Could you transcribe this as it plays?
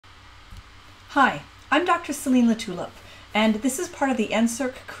Hi, I'm Dr. Celine Latulip, and this is part of the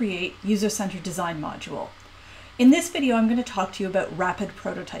NSERC Create User-Centered Design module. In this video, I'm going to talk to you about rapid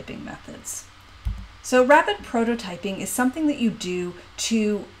prototyping methods. So rapid prototyping is something that you do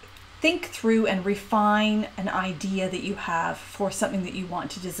to think through and refine an idea that you have for something that you want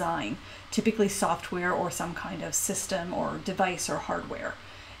to design, typically software or some kind of system or device or hardware.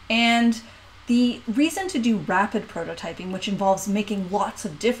 And the reason to do rapid prototyping, which involves making lots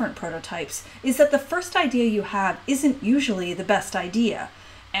of different prototypes, is that the first idea you have isn't usually the best idea.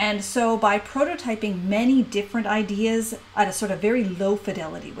 And so by prototyping many different ideas at a sort of very low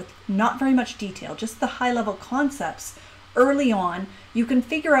fidelity with not very much detail, just the high level concepts early on, you can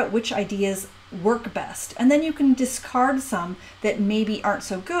figure out which ideas work best. And then you can discard some that maybe aren't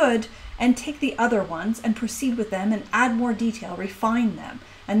so good and take the other ones and proceed with them and add more detail, refine them.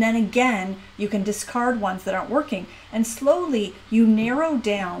 And then again, you can discard ones that aren't working, and slowly you narrow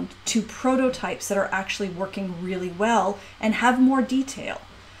down to prototypes that are actually working really well and have more detail.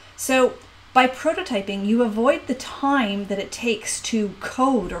 So by prototyping, you avoid the time that it takes to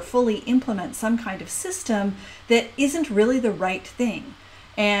code or fully implement some kind of system that isn't really the right thing.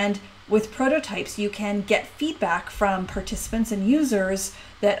 And with prototypes, you can get feedback from participants and users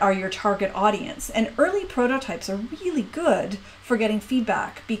that are your target audience. And early prototypes are really good for getting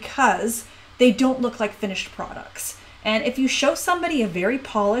feedback because they don't look like finished products. And if you show somebody a very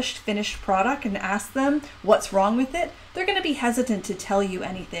polished finished product and ask them what's wrong with it, they're going to be hesitant to tell you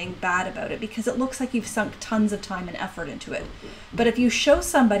anything bad about it because it looks like you've sunk tons of time and effort into it. But if you show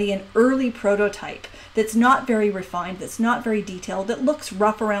somebody an early prototype that's not very refined, that's not very detailed, that looks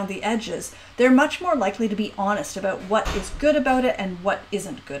rough around the edges, they're much more likely to be honest about what is good about it and what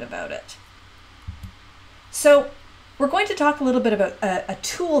isn't good about it. So we're going to talk a little bit about a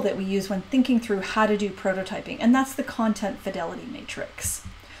tool that we use when thinking through how to do prototyping, and that's the content fidelity matrix.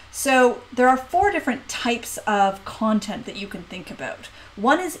 So there are 4 different types of content that you can think about.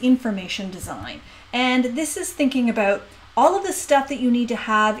 One is information design, and this is thinking about all of the stuff that you need to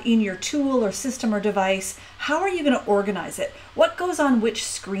have in your tool or system or device. How are you going to organize it? What goes on which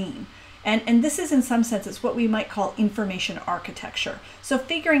screen? And this is, in some sense, it's what we might call information architecture. So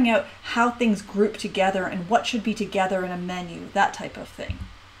figuring out how things group together and what should be together in a menu, that type of thing.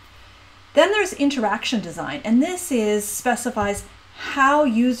 Then there's interaction design, and this specifies how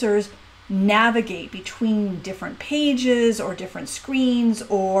users navigate between different pages or different screens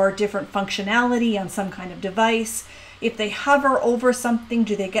or different functionality on some kind of device. If they hover over something,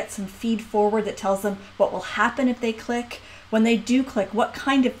 do they get some feed forward that tells them what will happen if they click? When they do click, what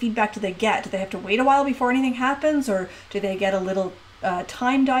kind of feedback do they get? Do they have to wait a while before anything happens, or do they get a little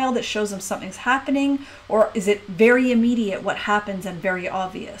time dial that shows them something's happening? Or is it very immediate what happens and very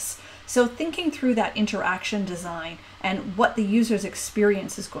obvious? So thinking through that interaction design and what the user's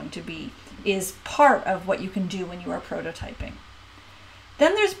experience is going to be is part of what you can do when you are prototyping.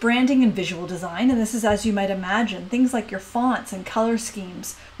 Then there's branding and visual design, and this is, as you might imagine, things like your fonts and color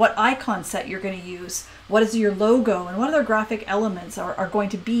schemes, what icon set you're going to use, what is your logo, and what other graphic elements are going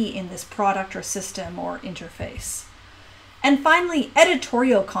to be in this product or system or interface. And finally,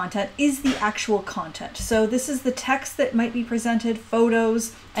 editorial content is the actual content. So this is the text that might be presented,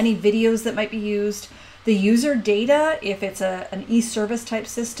 photos, any videos that might be used, the user data, if it's an e-service type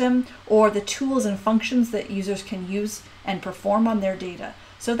system, or the tools and functions that users can use and perform on their data.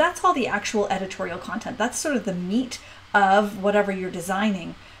 So that's all the actual editorial content. That's sort of the meat of whatever you're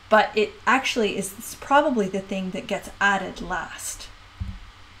designing, but it actually is probably the thing that gets added last.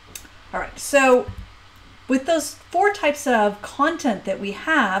 All right, so with those 4 types of content that we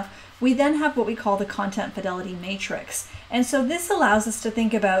then have what we call the content fidelity matrix. And so this allows us to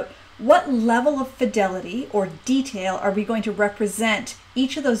think about what level of fidelity or detail are we going to represent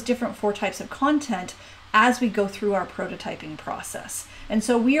each of those different 4 types of content as we go through our prototyping process. And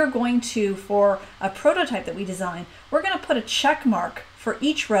so we are going to, for a prototype that we design, we're going to put a check mark for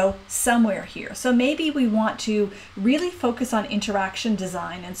each row somewhere here. So maybe we want to really focus on interaction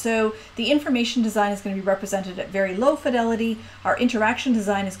design. And so the information design is going to be represented at very low fidelity. Our interaction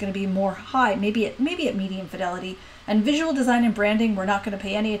design is going to be more high, maybe at medium fidelity. And visual design and branding, we're not going to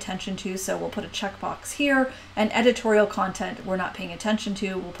pay any attention to, so we'll put a checkbox here. And editorial content, we're not paying attention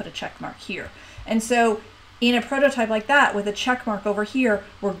to, we'll put a check mark here. And so in a prototype like that, with a check mark over here,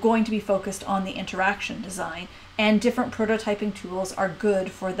 we're going to be focused on the interaction design. And different prototyping tools are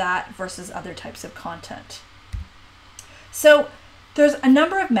good for that versus other types of content. So there's a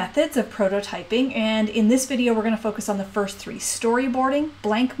number of methods of prototyping, and in this video, we're going to focus on the first 3: storyboarding,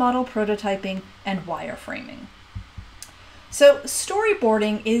 blank model prototyping, and wireframing. So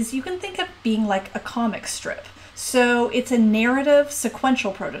storyboarding is, you can think of being like a comic strip. So it's a narrative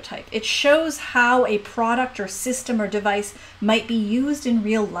sequential prototype. It shows how a product or system or device might be used in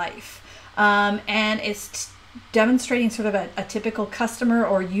real life. And it's demonstrating sort of a typical customer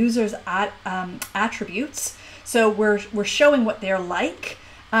or user's attributes. So we're showing what they're like.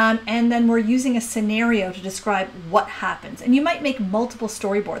 And then we're using a scenario to describe what happens. And you might make multiple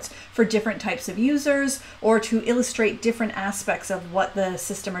storyboards for different types of users or to illustrate different aspects of what the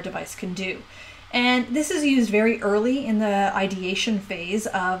system or device can do. And this is used very early in the ideation phase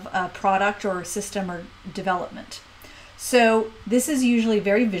of a product or system or development. So this is usually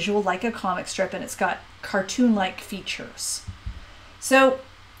very visual, like a comic strip, and it's got cartoon-like features. So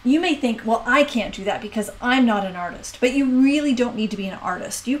you may think, well, I can't do that because I'm not an artist, but you really don't need to be an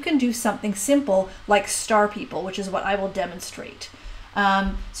artist. You can do something simple like star people, which is what I will demonstrate.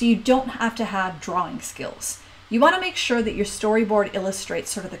 So you don't have to have drawing skills. You want to make sure that your storyboard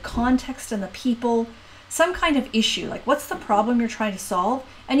illustrates sort of the context and the people, some kind of issue, like what's the problem you're trying to solve,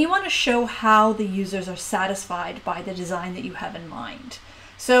 and you want to show how the users are satisfied by the design that you have in mind.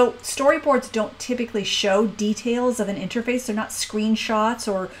 So storyboards don't typically show details of an interface. They're not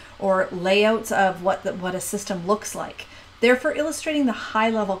screenshots or layouts of what a system looks like. They're for illustrating the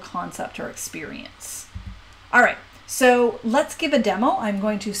high-level concept or experience. All right, so let's give a demo. I'm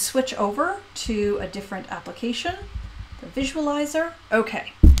going to switch over to a different application, the visualizer.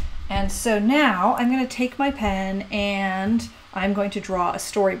 Okay, and so now I'm going to take my pen and I'm going to draw a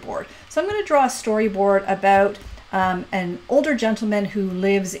storyboard. So I'm going to draw a storyboard about an older gentleman who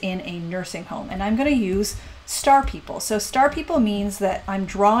lives in a nursing home, and I'm going to use star people. So star people means that I'm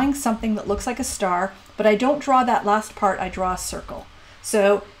drawing something that looks like a star, but I don't draw that last part, I draw a circle.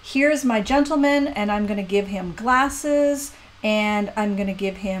 So here's my gentleman, and I'm going to give him glasses, and I'm going to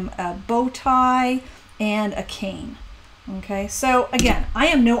give him a bow tie and a cane. Okay, so again, I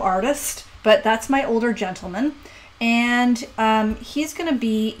am no artist, but that's my older gentleman. And he's going to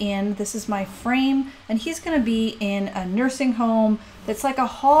be in, this is my frame, and he's going to be in a nursing home that's like a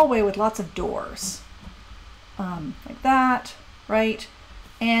hallway with lots of doors. Like that, right?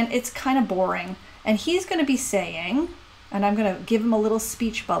 And it's kind of boring. And he's going to be saying, and I'm going to give him a little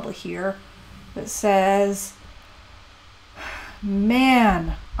speech bubble here that says,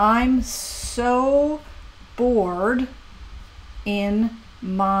 "Man, I'm so bored in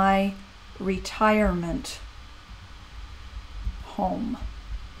my retirement home."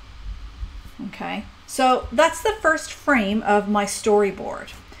 Okay, so that's the first frame of my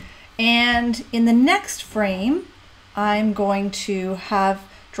storyboard. And in the next frame, I'm going to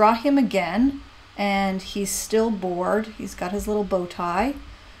draw him again, and he's still bored. He's got his little bow tie.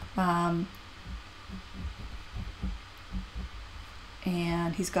 And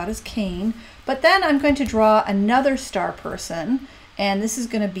he's got his cane. But then I'm going to draw another star person, and this is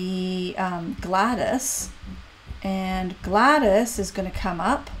going to be Gladys. And Gladys is going to come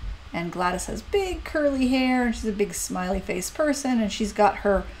up, and Gladys has big curly hair, and she's a big smiley face person, and she's got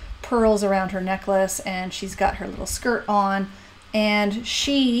her pearls around her necklace, and she's got her little skirt on, and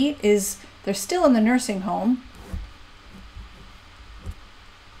they're still in the nursing home,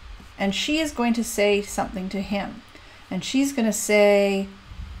 and she is going to say something to him, and she's going to say,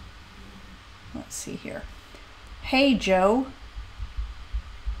 let's see here, "Hey Joe,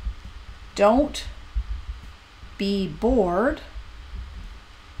 don't be bored,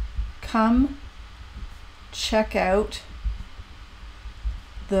 come check out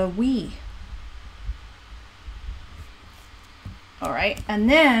the Wii." All right, and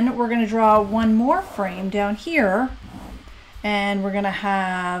then we're going to draw one more frame down here, and we're going to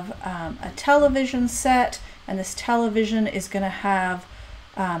have a television set, and this television is going to have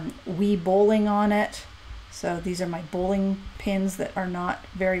Wii bowling on it. So these are my bowling pins that are not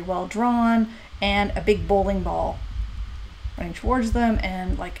very well drawn, and a big bowling ball running towards them,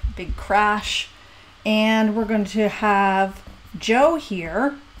 and like a big crash. And we're going to have Joe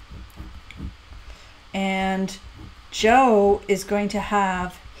here, and Joe is going to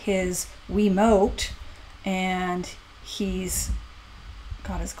have his Wiimote, and he's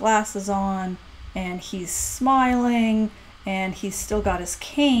got his glasses on, and he's smiling, and he's still got his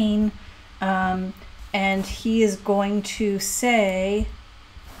cane, and he is going to say,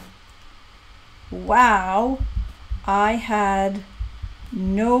 "Wow, I had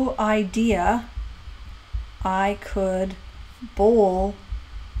no idea I could bowl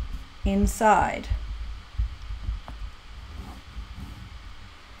inside."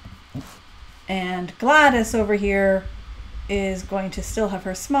 And Gladys over here is going to still have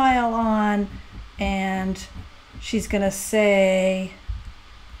her smile on, and she's going to say,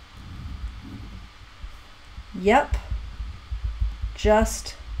 "Yep,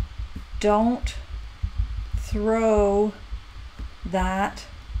 just don't throw that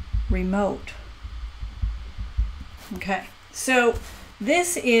remote. Okay, so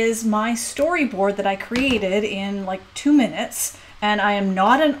this is my storyboard that I created in like 2 minutes, and I am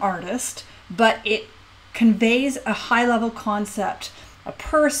not an artist, but it conveys a high-level concept, a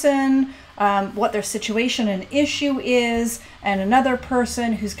person, what their situation and issue is, and another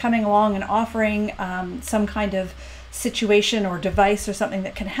person who's coming along and offering some kind of situation or device or something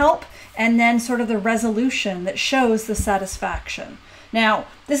that can help, and then sort of the resolution that shows the satisfaction. Now,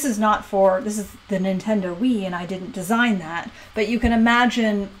 this is the Nintendo Wii, and I didn't design that, but you can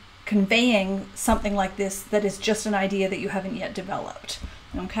imagine conveying something like this that is just an idea that you haven't yet developed.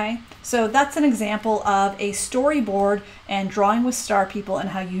 Okay, so that's an example of a storyboard and drawing with star people,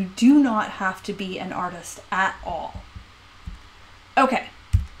 and how you do not have to be an artist at all. Okay,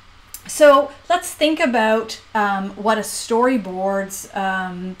 so let's think about what a storyboard's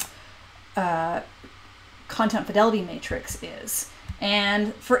content fidelity matrix is.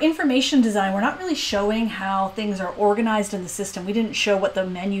 And for information design, we're not really showing how things are organized in the system. We didn't show what the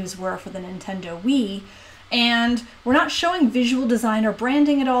menus were for the Nintendo Wii. And we're not showing visual design or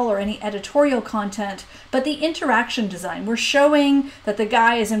branding at all, or any editorial content, but the interaction design. We're showing that the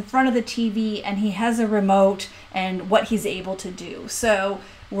guy is in front of the TV and he has a remote and what he's able to do. So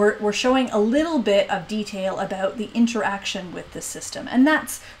we're showing a little bit of detail about the interaction with the system. And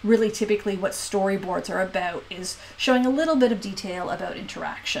that's really typically what storyboards are about, is showing a little bit of detail about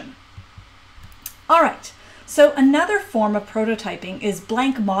interaction. All right. So another form of prototyping is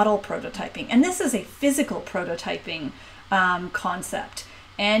blank model prototyping, and this is a physical prototyping concept.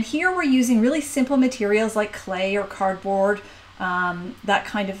 And here we're using really simple materials like clay or cardboard, that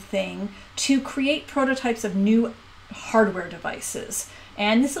kind of thing, to create prototypes of new hardware devices.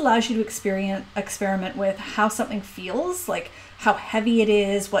 And this allows you to experiment with how something feels, like how heavy it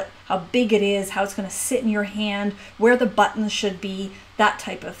is, how big it is, how it's going to sit in your hand, where the buttons should be, that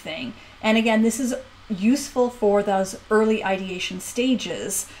type of thing. And again, this is useful for those early ideation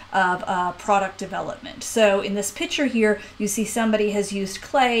stages of product development. So in this picture here, you see somebody has used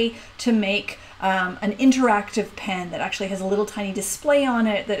clay to make an interactive pen that actually has a little tiny display on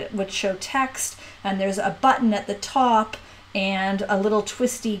it that would show text, and there's a button at the top and a little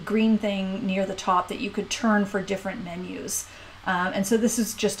twisty green thing near the top that you could turn for different menus. And so this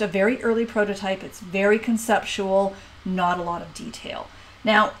is just a very early prototype. It's very conceptual, not a lot of detail.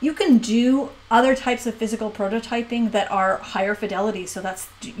 Now, you can do other types of physical prototyping that are higher fidelity, so that's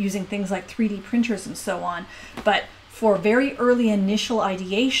using things like 3D printers and so on. But for very early initial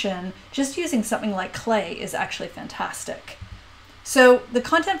ideation, just using something like clay is actually fantastic. So the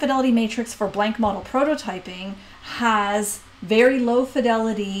content fidelity matrix for blank model prototyping has very low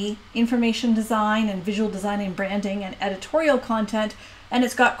fidelity information design and visual design and branding and editorial content, and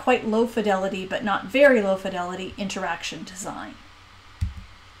it's got quite low fidelity, but not very low fidelity, interaction design.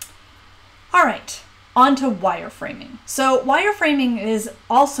 All right, on to wireframing. So wireframing is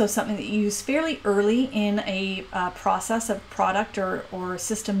also something that you use fairly early in a process of product or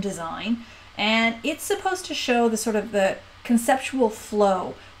system design, and it's supposed to show the sort of the conceptual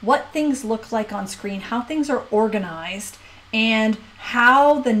flow, what things look like on screen, how things are organized, and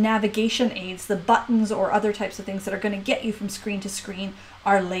how the navigation aids, the buttons or other types of things that are going to get you from screen to screen,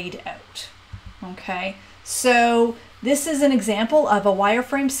 are laid out. Okay, so this is an example of a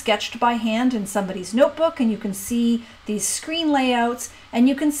wireframe sketched by hand in somebody's notebook, and you can see these screen layouts, and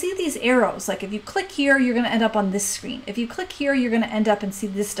you can see these arrows. Like if you click here, you're going to end up on this screen. If you click here, you're going to end up and see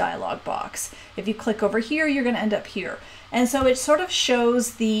this dialog box. If you click over here, you're going to end up here. And so it sort of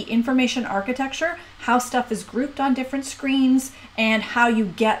shows the information architecture, how stuff is grouped on different screens, and how you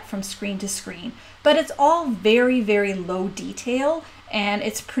get from screen to screen. But it's all very, very low detail, and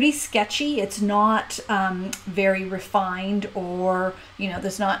it's pretty sketchy. It's not very refined, or, you know,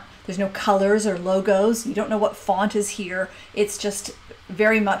 there's no colors or logos. You don't know what font is here. It's just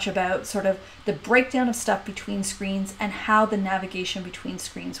very much about sort of the breakdown of stuff between screens and how the navigation between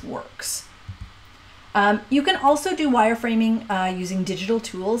screens works. You can also do wireframing using digital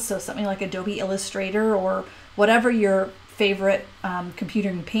tools, so something like Adobe Illustrator or whatever your favorite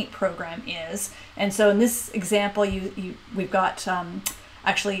computing paint program is. And so in this example, we've got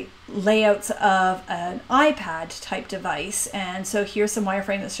actually layouts of an iPad type device. And so here's some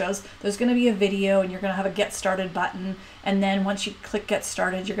wireframe that shows there's going to be a video, and you're going to have a Get Started button. And then once you click Get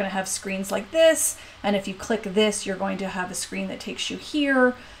Started, you're going to have screens like this. And if you click this, you're going to have a screen that takes you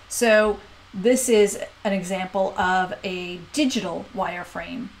here. So this is an example of a digital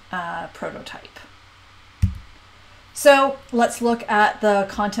wireframe prototype. So let's look at the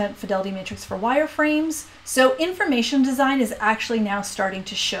content fidelity matrix for wireframes. So information design is actually now starting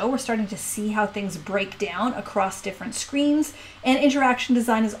to show. We're starting to see how things break down across different screens. And interaction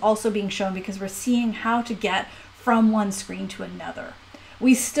design is also being shown because we're seeing how to get from one screen to another.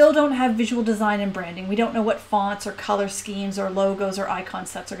 We still don't have visual design and branding. We don't know what fonts or color schemes or logos or icon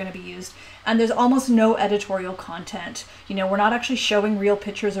sets are going to be used. And there's almost no editorial content. We're not actually showing real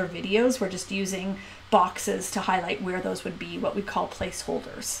pictures or videos. We're just using boxes to highlight where those would be, what we call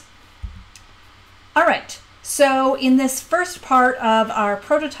placeholders. All right, so in this first part of our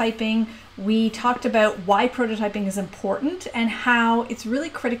prototyping, we talked about why prototyping is important and how it's really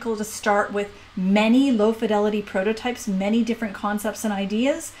critical to start with many low fidelity prototypes, many different concepts and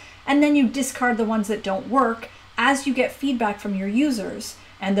ideas, and then you discard the ones that don't work as you get feedback from your users.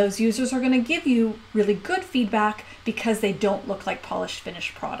 And those users are going to give you really good feedback because they don't look like polished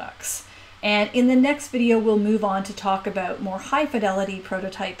finished products. And in the next video, we'll move on to talk about more high fidelity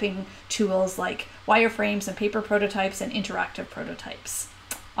prototyping tools like wireframes and paper prototypes and interactive prototypes.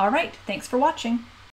 All right, thanks for watching.